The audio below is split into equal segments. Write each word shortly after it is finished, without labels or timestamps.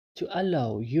to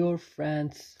allow your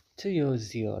friends to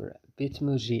use your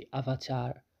Bitmoji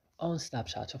avatar on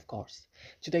Snapchat, of course.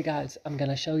 Today guys, I'm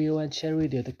gonna show you and share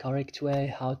with you the correct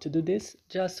way how to do this.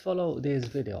 Just follow this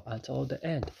video until the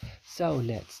end. So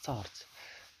let's start.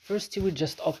 First you will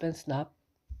just open Snap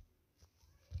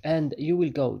and you will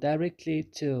go directly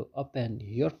to open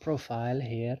your profile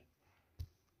here,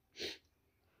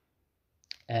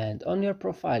 and on your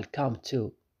profile come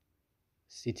to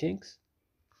settings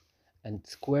and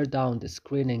square down the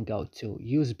screen and go to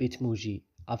use Bitmoji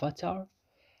avatar.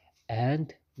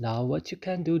 And now what you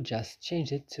can do, just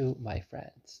change it to my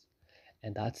friends,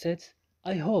 and that's it.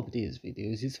 I hope this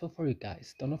video is useful for you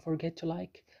guys. Don't forget to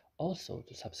like, also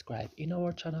to subscribe in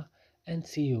our channel, and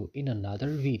see you in another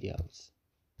videos.